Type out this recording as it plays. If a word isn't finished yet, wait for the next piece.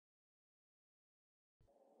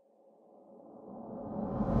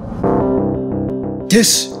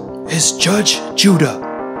This is Judge Judah,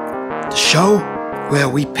 the show where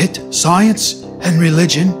we pit science and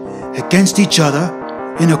religion against each other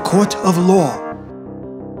in a court of law.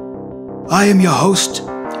 I am your host,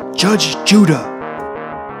 Judge Judah,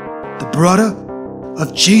 the brother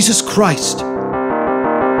of Jesus Christ.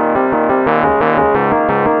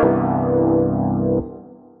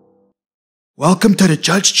 Welcome to the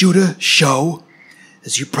Judge Judah show.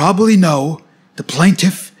 As you probably know, the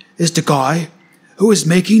plaintiff is the guy who is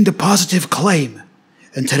making the positive claim.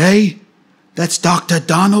 And today, that's Dr.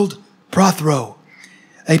 Donald Prothero,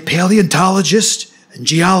 a paleontologist and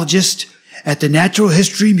geologist at the Natural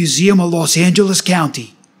History Museum of Los Angeles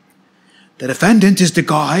County. The defendant is the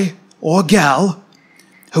guy or gal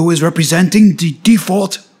who is representing the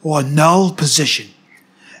default or null position.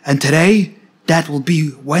 And today, that will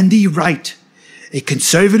be Wendy Wright, a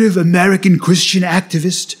conservative American Christian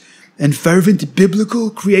activist and fervent biblical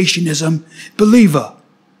creationism believer.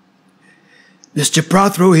 Mr.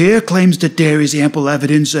 Prothero here claims that there is ample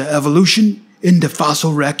evidence of evolution in the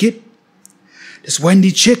fossil record. This Wendy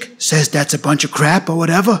chick says that's a bunch of crap or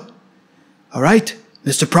whatever. All right,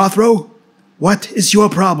 Mr. Prothero, what is your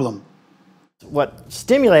problem? What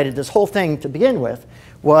stimulated this whole thing to begin with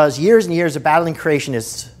was years and years of battling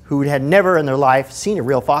creationists who had never in their life seen a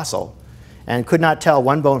real fossil and could not tell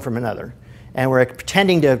one bone from another, and were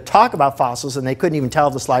pretending to talk about fossils, and they couldn't even tell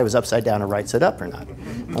if the slide was upside down or right side up or not.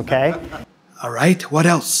 Okay? All right, what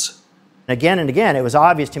else? Again and again, it was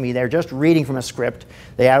obvious to me they're just reading from a script.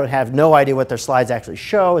 They have no idea what their slides actually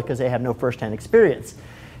show because they have no first-hand experience.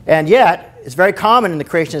 And yet, it's very common in the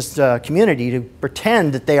creationist community to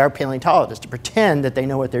pretend that they are paleontologists, to pretend that they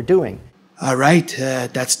know what they're doing. All right,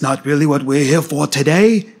 that's not really what we're here for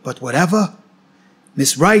today, but whatever.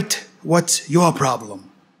 Miss Wright, what's your problem?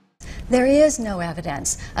 There is no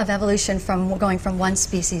evidence of evolution from going from one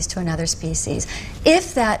species to another species.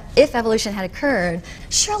 If evolution had occurred,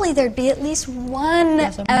 surely there'd be at least one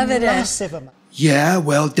evidence. Yeah,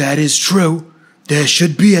 well, that is true. There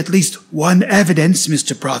should be at least one evidence,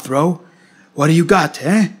 Mr. Prothero. What do you got,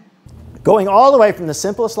 eh? Going all the way from the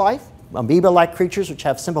simplest life, amoeba-like creatures which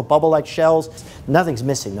have simple bubble-like shells, nothing's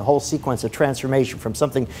missing. The whole sequence of transformation from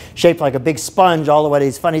something shaped like a big sponge all the way to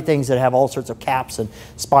these funny things that have all sorts of caps and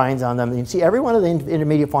spines on them. And you can see every one of the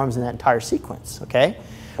intermediate forms in that entire sequence, okay?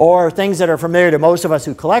 Or things that are familiar to most of us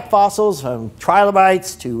who collect fossils, from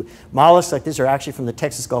trilobites to mollusks like this are actually from the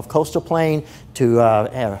Texas Gulf coastal plain to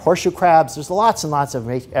horseshoe crabs. There's lots and lots of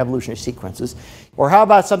evolutionary sequences. Or how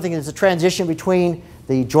about something that's a transition between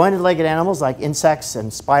the jointed-legged animals like insects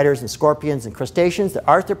and spiders and scorpions and crustaceans, the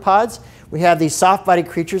arthropods. We have these soft-bodied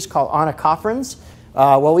creatures called onychophorans.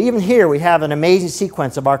 Well, even here we have an amazing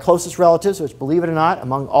sequence of our closest relatives, which, believe it or not,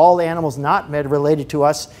 among all the animals not related to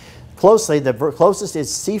us closely, the closest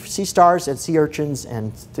is sea stars and sea urchins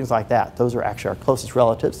and things like that. Those are actually our closest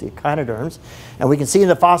relatives, the echinoderms. And we can see in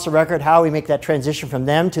the fossil record how we make that transition from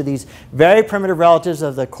them to these very primitive relatives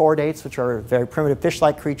of the chordates, which are very primitive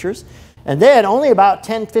fish-like creatures. And then, only about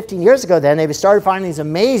 10, 15 years ago then, they started finding these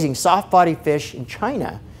amazing soft-bodied fish in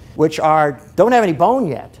China, which don't have any bone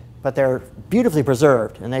yet, but they're beautifully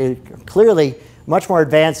preserved. And they're clearly much more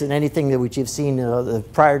advanced than anything that we've seen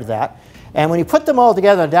prior to that. And when you put them all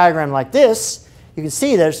together in a diagram like this, you can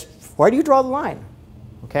see where do you draw the line?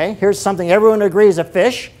 Okay, here's something everyone agrees is a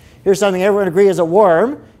fish. Here's something everyone agrees is a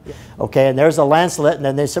worm. Okay, and there's a lancelet, and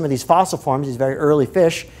then there's some of these fossil forms, these very early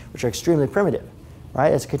fish, which are extremely primitive.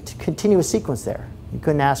 Right? It's a continuous sequence there. You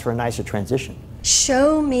couldn't ask for a nicer transition.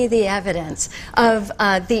 Show me the evidence of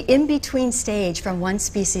the in-between stage from one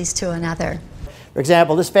species to another. For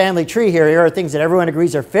example, this family tree here are things that everyone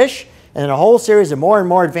agrees are fish, and then a whole series of more and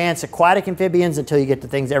more advanced aquatic amphibians until you get to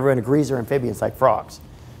things everyone agrees are amphibians like frogs.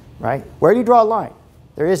 Right? Where do you draw a line?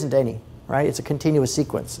 There isn't any. Right? It's a continuous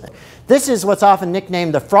sequence. This is what's often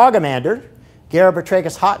nicknamed the frogamander,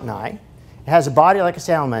 Garabatragus hottenai. It has a body like a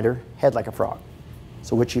salamander, head like a frog.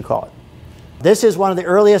 So which you call it? This is one of the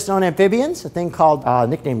earliest known amphibians, a thing called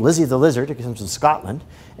nicknamed Lizzie the Lizard. It comes from Scotland.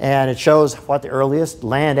 And it shows what the earliest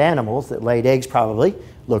land animals that laid eggs probably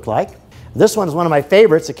look like. This one is one of my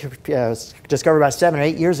favorites. It was discovered about 7 or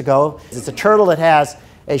 8 years ago. It's a turtle that has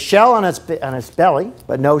a shell on its belly,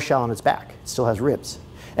 but no shell on its back. It still has ribs.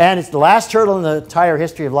 And it's the last turtle in the entire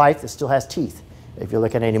history of life that still has teeth. If you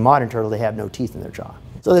look at any modern turtle, they have no teeth in their jaw.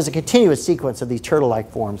 So there's a continuous sequence of these turtle-like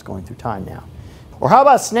forms going through time now. Or how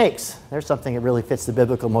about snakes? There's something that really fits the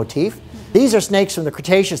biblical motif. These are snakes from the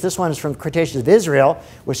Cretaceous. This one is from the Cretaceous of Israel,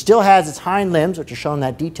 which still has its hind limbs, which are shown in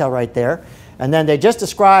that detail right there. And then they just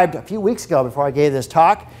described a few weeks ago, before I gave this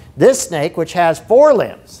talk, this snake, which has 4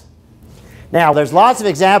 limbs. Now, there's lots of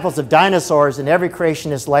examples of dinosaurs in every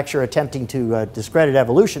creationist lecture attempting to discredit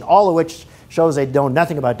evolution, all of which shows they know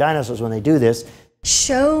nothing about dinosaurs when they do this.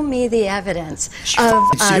 Show me the evidence of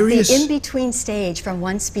the in-between stage from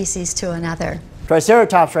one species to another.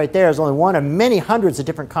 Triceratops right there is only one of many hundreds of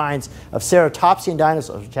different kinds of ceratopsian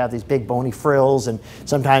dinosaurs, which have these big bony frills and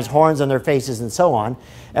sometimes horns on their faces and so on.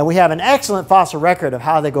 And we have an excellent fossil record of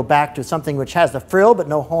how they go back to something which has the frill but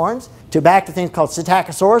no horns, to back to things called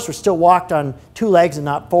Psittacosaurus, which still walked on 2 legs and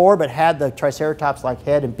not 4, but had the Triceratops-like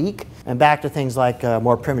head and beak, and back to things like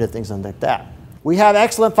more primitive things like that. We have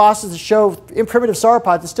excellent fossils that show primitive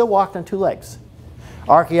sauropods that still walked on 2 legs.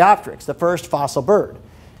 Archaeopteryx, the first fossil bird.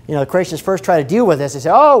 You know, the creationists first try to deal with this. They say,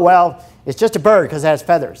 oh, well, it's just a bird because it has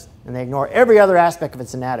feathers. And they ignore every other aspect of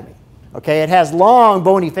its anatomy. Okay, it has long,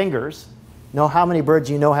 bony fingers. Know how many birds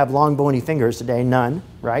you know have long, bony fingers today? None,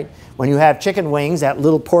 right? When you have chicken wings, that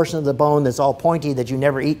little portion of the bone that's all pointy that you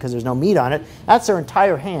never eat because there's no meat on it, that's their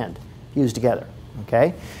entire hand fused together,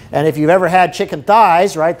 okay? And if you've ever had chicken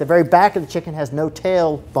thighs, right, the very back of the chicken has no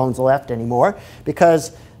tail bones left anymore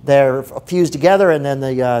because they're fused together and then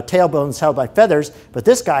the tail bone's held by feathers. But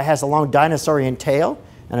this guy has a long dinosaurian tail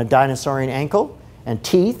and a dinosaurian ankle and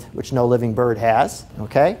teeth, which no living bird has,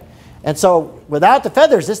 okay? And so without the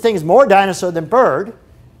feathers, this thing is more dinosaur than bird.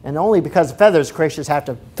 And only because of feathers, creationists have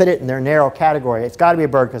to fit it in their narrow category. It's got to be a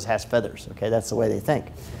bird because it has feathers. Okay, that's the way they think.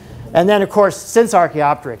 And then, of course, since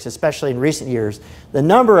Archaeopteryx, especially in recent years, the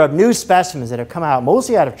number of new specimens that have come out,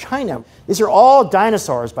 mostly out of China, these are all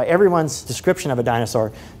dinosaurs by everyone's description of a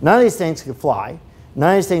dinosaur. None of these things could fly.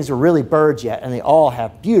 None of these things are really birds yet, and they all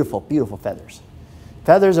have beautiful, beautiful feathers.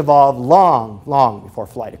 Feathers evolved long, long before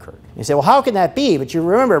flight occurred. You say, well, how can that be? But you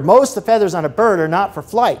remember, most of the feathers on a bird are not for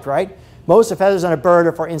flight, right? Most of the feathers on a bird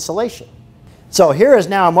are for insulation. So here is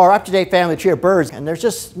now a more up-to-date family tree of birds, and there's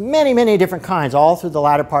just many, many different kinds all through the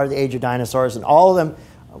latter part of the age of dinosaurs, and all of them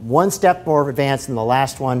one step more advanced than the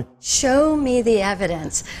last one. Show me the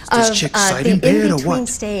evidence of the in-between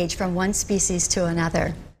stage from one species to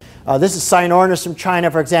another. This is Cynornis from China,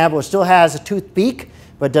 for example. It still has a toothed beak,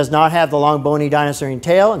 but does not have the long bony dinosaurian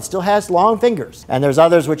tail and still has long fingers. And there's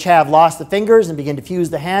others which have lost the fingers and begin to fuse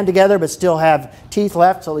the hand together but still have teeth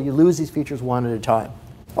left, so you lose these features one at a time.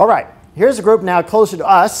 All right, here's a group now closer to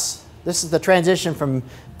us. This is the transition from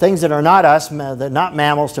things that are not us, not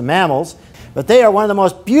mammals, to mammals. But they are one of the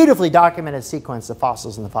most beautifully documented sequence of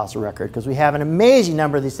fossils in the fossil record because we have an amazing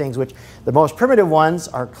number of these things, which the most primitive ones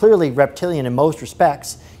are clearly reptilian in most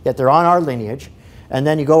respects, yet they're on our lineage. And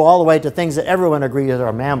then you go all the way to things that everyone agrees are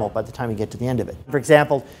a mammal by the time you get to the end of it. For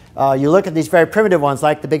example, you look at these very primitive ones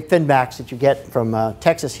like the big finbacks that you get from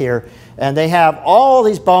Texas here, and they have all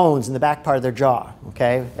these bones in the back part of their jaw,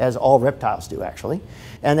 okay, as all reptiles do actually.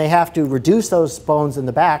 And they have to reduce those bones in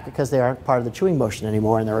the back because they aren't part of the chewing motion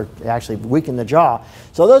anymore and they're actually weaken the jaw.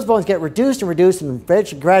 So those bones get reduced and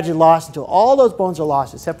gradually lost until all those bones are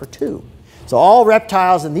lost except for 2. So all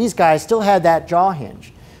reptiles and these guys still had that jaw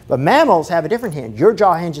hinge. But mammals have a different hinge. Your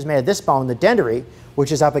jaw hinge is made of this bone, the dendary,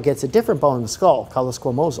 which is up against a different bone in the skull called the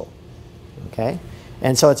squamosal. Okay?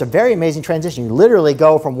 And so it's a very amazing transition. You literally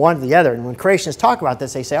go from one to the other. And when creationists talk about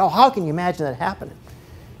this, they say, oh, how can you imagine that happening?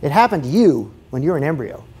 It happened to you when you were an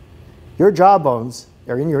embryo. Your jaw bones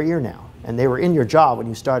are in your ear now, and they were in your jaw when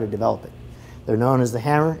you started developing. They're known as the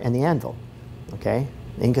hammer and the anvil, okay?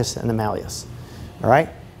 The incus and the malleus, all right?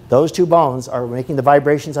 Those 2 bones are making the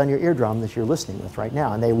vibrations on your eardrum that you're listening with right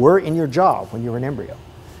now, and they were in your jaw when you were an embryo,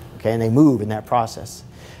 okay? And they move in that process.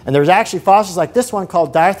 And there's actually fossils like this one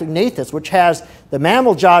called Diarthognathus, which has the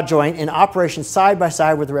mammal jaw joint in operation side by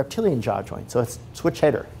side with the reptilian jaw joint. So it's switch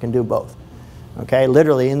hitter, can do both. Okay,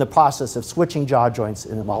 literally in the process of switching jaw joints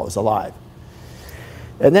while it was alive.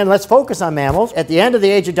 And then let's focus on mammals. At the end of the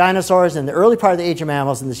age of dinosaurs and the early part of the age of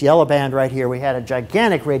mammals, in this yellow band right here, we had a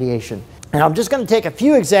gigantic radiation. And I'm just going to take a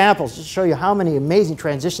few examples just to show you how many amazing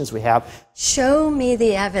transitions we have. Show me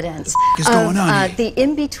the evidence of the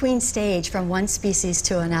in-between stage from one species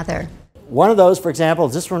to another. One of those, for example,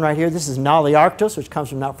 is this one right here. This is Noliarctos, which comes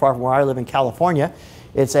from not far from where I live in California.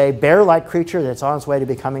 It's a bear-like creature that's on its way to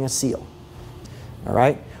becoming a seal. All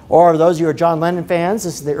right? Or those of you who are John Lennon fans,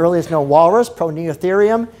 this is the earliest known walrus,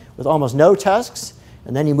 Proneotherium, with almost no tusks.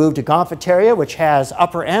 And then you move to Gomphotheria, which has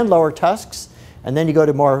upper and lower tusks. And then you go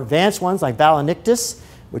to more advanced ones like Balanictus,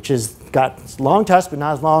 which has got long tusks but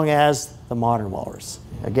not as long as the modern walrus.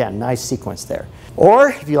 Again, nice sequence there. Or,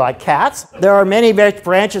 if you like cats, there are many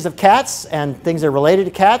branches of cats and things that are related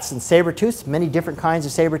to cats, and saber-tooths, many different kinds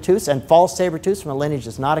of saber-tooths, and false saber-tooths from a lineage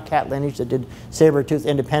that's not a cat lineage that did saber-tooth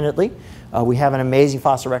independently. We have an amazing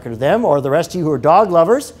fossil record of them. Or the rest of you who are dog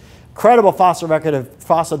lovers, incredible fossil record of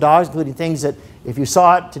fossil dogs, including things that if you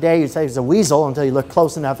saw it today, you'd say it's a weasel until you look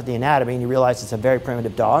close enough at the anatomy and you realize it's a very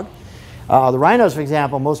primitive dog. The rhinos, for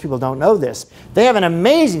example, most people don't know this. They have an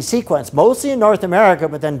amazing sequence, mostly in North America,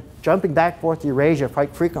 but then jumping back and forth to Eurasia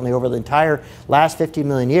quite frequently over the entire last 15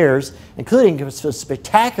 million years, including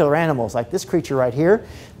spectacular animals like this creature right here.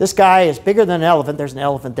 This guy is bigger than an elephant. There's an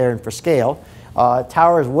elephant there for scale.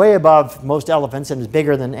 Towers way above most elephants and is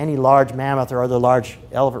bigger than any large mammoth or other large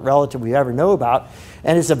elephant relative we ever know about.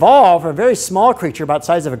 And it's evolved from a very small creature about the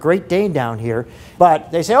size of a Great Dane down here. But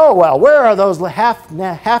they say, oh, well, where are those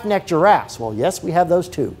half-neck giraffes? Well, yes, we have those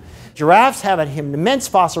too. Giraffes have an immense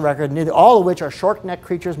fossil record, all of which are short-necked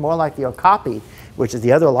creatures, more like the okapi, which is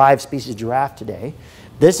the other live species giraffe today.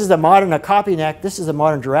 This is the modern okapi neck. This is the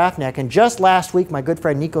modern giraffe neck. And just last week, my good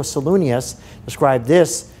friend Nico Salunius described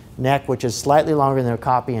this neck, which is slightly longer than an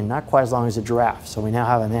okapi and not quite as long as a giraffe. So we now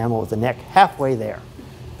have an animal with a neck halfway there.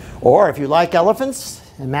 Or if you like elephants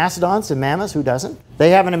and mastodons and mammoths, who doesn't?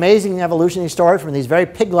 They have an amazing evolutionary story from these very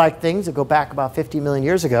pig-like things that go back about 50 million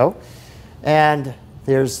years ago. And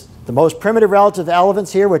there's the most primitive relative to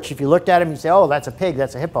elephants here, which if you looked at him, you say, oh, that's a pig,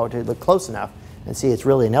 that's a hippo, to look close enough and see it's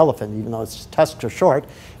really an elephant, even though its tusks are short.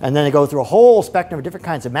 And then they go through a whole spectrum of different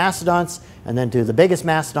kinds of mastodons, and then to the biggest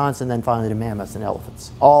mastodons, and then finally to mammoths and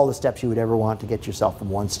elephants. All the steps you would ever want to get yourself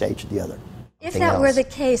from one stage to the other. If that were the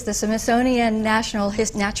case, the Smithsonian Natural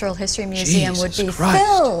History Museum would be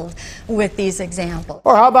filled with these examples.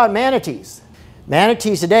 Or how about manatees?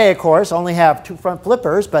 Manatees today, of course, only have two front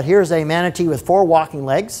flippers, but here's a manatee with 4 walking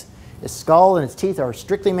legs. Its skull and its teeth are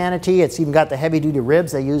strictly manatee. It's even got the heavy-duty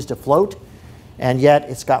ribs they use to float, and yet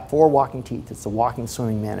it's got 4 walking teeth. It's a walking,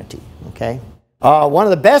 swimming manatee. Okay? One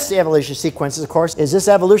of the best evolutionary sequences, of course, is this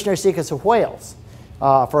evolutionary sequence of whales.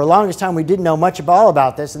 For the longest time, we didn't know much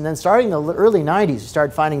about this, and then starting in the early 90s, we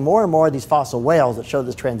started finding more and more of these fossil whales that show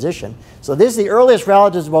this transition. So this is the earliest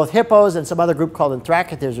relatives of both hippos and some other group called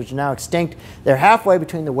Anthracotherids, which are now extinct. They're halfway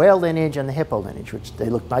between the whale lineage and the hippo lineage, which they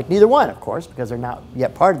look like neither one, of course, because they're not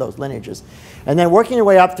yet part of those lineages. And then working your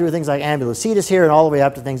way up through things like Ambulocetus here, and all the way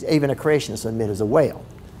up to things even a creationist would admit as a whale.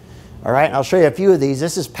 All right, and I'll show you a few of these.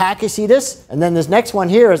 This is Pachycetus, and then this next one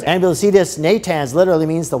here is Ambulocetus natans, literally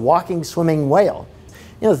means the walking, swimming whale.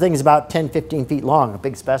 You know, the thing is about 10, 15 feet long, a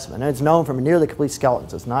big specimen, and it's known from a nearly complete skeleton,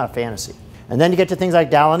 so it's not a fantasy. And then you get to things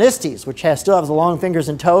like Dalanistes, which still has the long fingers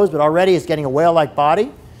and toes, but already is getting a whale-like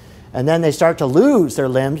body. And then they start to lose their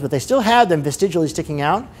limbs, but they still have them vestigially sticking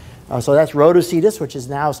out. So that's Rhodocetus, which is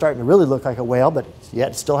now starting to really look like a whale, but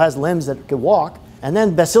yet still has limbs that could walk. And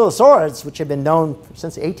then Basilosaurids, which have been known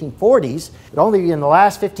since the 1840s, but only in the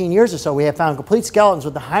last 15 years or so we have found complete skeletons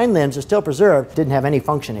with the hind limbs are still preserved. Didn't have any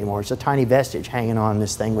function anymore. It's a tiny vestige hanging on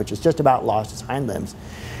this thing, which has just about lost its hind limbs.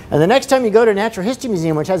 And the next time you go to a natural history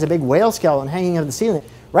museum, which has a big whale skeleton hanging over the ceiling,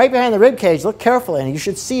 right behind the rib cage, look carefully, and you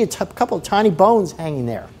should see a couple of tiny bones hanging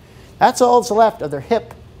there. That's all that's left of their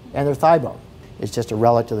hip and their thigh bone. It's just a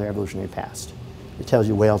relic of their evolutionary past. It tells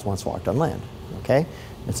you whales once walked on land. Okay?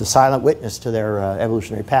 It's a silent witness to their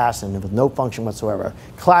evolutionary past and with no function whatsoever.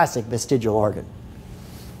 Classic vestigial organ.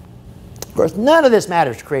 Of course, none of this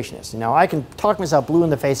matters to creationists. You know, I can talk myself blue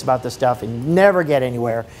in the face about this stuff and never get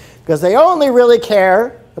anywhere because they only really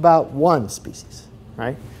care about one species,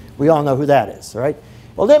 right? We all know who that is, right?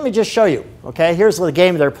 Well, let me just show you, okay? Here's the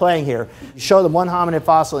game they're playing here. You show them one hominid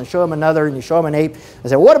fossil and show them another and you show them an ape and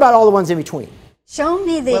say, what about all the ones in between? Show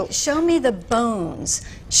me the bones.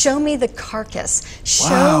 Show me the carcass.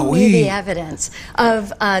 Show me the evidence of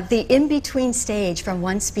the in-between stage from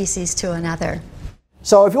one species to another.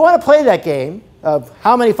 So if you want to play that game of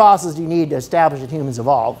how many fossils do you need to establish that humans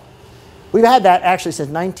evolved, we've had that actually since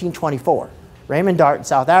 1924. Raymond Dart in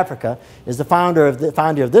South Africa is the founder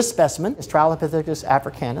of this specimen, Australopithecus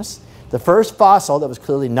africanus, the first fossil that was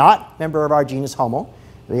clearly not a member of our genus Homo,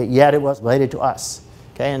 yet it was related to us.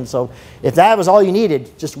 Okay, and so if that was all you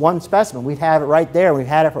needed, just one specimen, we'd have it right there. We've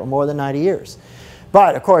had it for more than 90 years.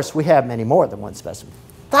 But, of course, we have many more than one specimen.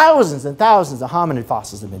 Thousands and thousands of hominid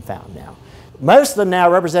fossils have been found now. Most of them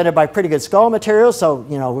now represented by pretty good skull material. So,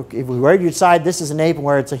 you know, if we were to decide this is an ape and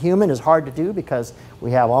where it's a human is hard to do because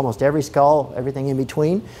we have almost every skull, everything in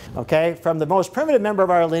between. Okay, from the most primitive member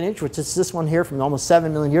of our lineage, which is this one here from almost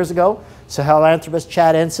 7 million years ago, Sahelanthropus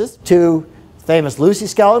chadensis, to famous Lucy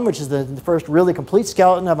skeleton, which is the first really complete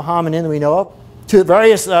skeleton of a hominin that we know of, to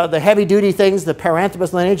various the heavy-duty things, the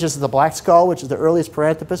Paranthropus lineage. This is the black skull, which is the earliest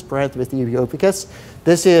Paranthropus, Paranthropus ethiopicus.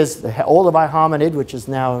 This is the Olavai hominid, which is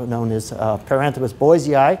now known as Paranthropus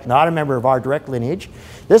boisei, not a member of our direct lineage.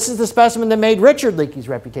 This is the specimen that made Richard Leakey's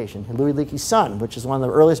reputation, Louis Leakey's son, which is one of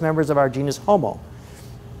the earliest members of our genus Homo.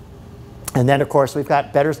 And then, of course, we've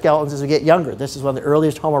got better skeletons as we get younger. This is one of the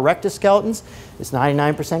earliest Homo erectus skeletons. It's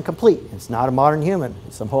 99% complete. It's not a modern human.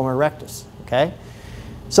 It's some Homo erectus, okay?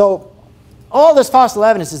 So all this fossil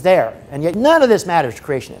evidence is there, and yet none of this matters to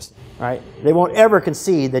creationists, right? They won't ever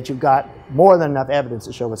concede that you've got more than enough evidence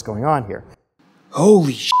to show what's going on here.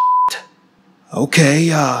 Holy shit. Okay,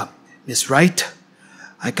 Miss Wright,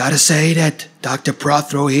 I gotta say that Dr.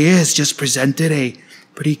 Prothero here has just presented a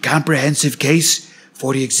pretty comprehensive case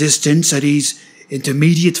for the existence of these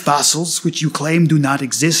intermediate fossils which you claim do not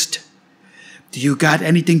exist. Do you got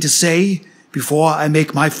anything to say before I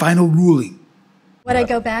make my final ruling? What I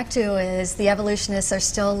go back to is the evolutionists are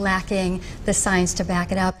still lacking the science to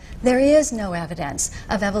back it up. There is no evidence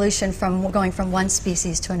of evolution from going from one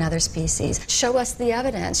species to another species. Show us the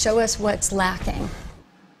evidence. Show us what's lacking.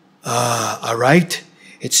 All right.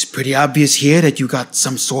 It's pretty obvious here that you got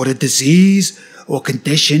some sort of disease or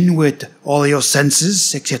condition with all your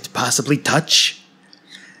senses, except possibly touch.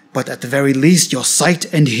 But at the very least, your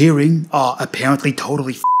sight and hearing are apparently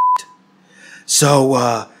totally f***ed. So,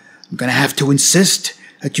 I'm gonna have to insist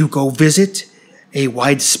that you go visit a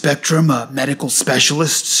wide spectrum of medical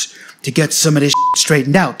specialists to get some of this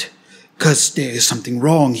straightened out. 'Cause there is something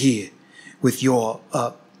wrong here with your,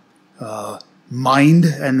 mind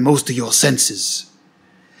and most of your senses.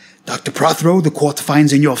 Dr. Prothero, the court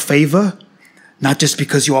finds in your favor, not just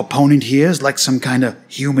because your opponent here is like some kind of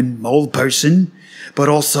human mole person, but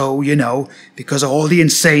also, you know, because of all the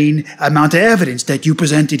insane amount of evidence that you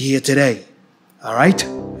presented here today. All right?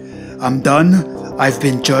 I'm done. I've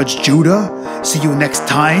been Judge Judah. See you next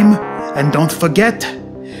time. And don't forget,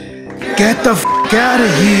 get the f*** out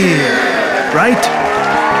of here. Right?